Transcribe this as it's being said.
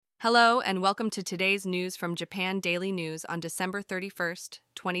Hello, and welcome to today's news from Japan Daily News on December 31st,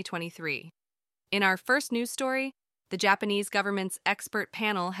 2023. In our first news story, the Japanese government's expert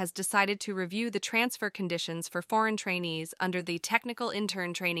panel has decided to review the transfer conditions for foreign trainees under the Technical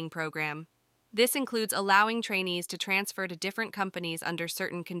Intern Training Program. This includes allowing trainees to transfer to different companies under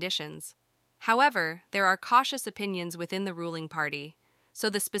certain conditions. However, there are cautious opinions within the ruling party, so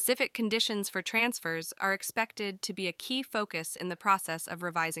the specific conditions for transfers are expected to be a key focus in the process of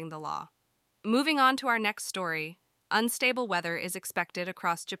revising the law. Moving on to our next story, unstable weather is expected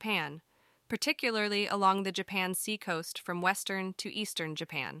across Japan, particularly along the Japan sea coast from western to eastern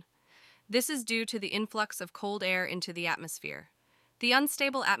Japan. This is due to the influx of cold air into the atmosphere. The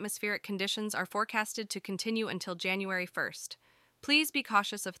unstable atmospheric conditions are forecasted to continue until January 1st. Please be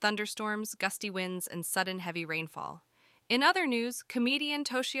cautious of thunderstorms, gusty winds, and sudden heavy rainfall. In other news, comedian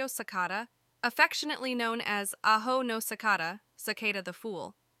Toshio Sakata, affectionately known as Aho no Sakata, Cicada the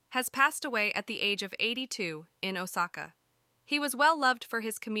Fool, has passed away at the age of 82 in Osaka. He was well loved for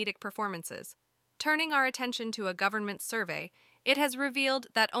his comedic performances. Turning our attention to a government survey, it has revealed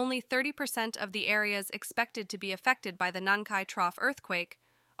that only 30% of the areas expected to be affected by the Nankai Trough earthquake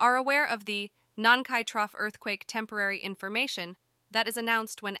are aware of the Nankai Trough earthquake temporary information that is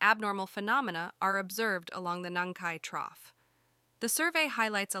announced when abnormal phenomena are observed along the Nankai Trough. The survey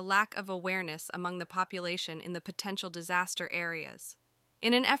highlights a lack of awareness among the population in the potential disaster areas.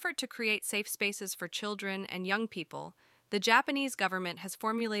 In an effort to create safe spaces for children and young people, the Japanese government has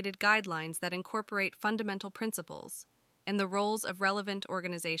formulated guidelines that incorporate fundamental principles and the roles of relevant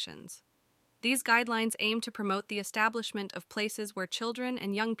organizations. These guidelines aim to promote the establishment of places where children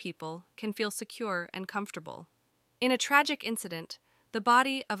and young people can feel secure and comfortable. In a tragic incident, the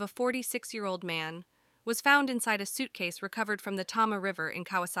body of a 46-year-old man was found inside a suitcase recovered from the Tama River in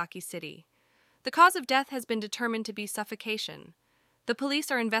Kawasaki City. The cause of death has been determined to be suffocation. The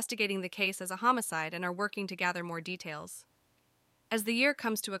police are investigating the case as a homicide and are working to gather more details. As the year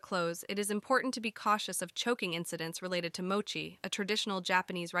comes to a close, it is important to be cautious of choking incidents related to mochi, a traditional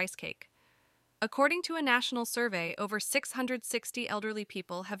Japanese rice cake. According to a national survey, over 660 elderly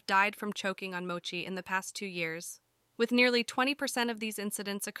people have died from choking on mochi in the past 2 years, with nearly 20% of these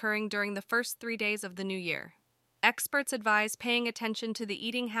incidents occurring during the first 3 days of the new year. Experts advise paying attention to the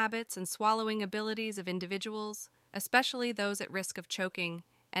eating habits and swallowing abilities of individuals, especially those at risk of choking,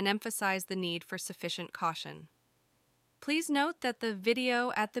 and emphasize the need for sufficient caution. Please note that the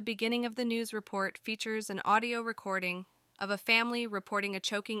video at the beginning of the news report features an audio recording of a family reporting a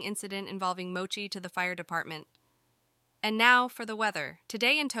choking incident involving mochi to the fire department. And now for the weather.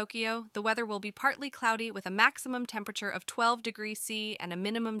 Today in Tokyo, the weather will be partly cloudy with a maximum temperature of 12 degrees C and a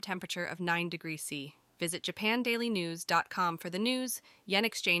minimum temperature of 9 degrees C. Visit japandailynews.com for the news, yen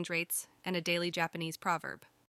exchange rates, and a daily Japanese proverb.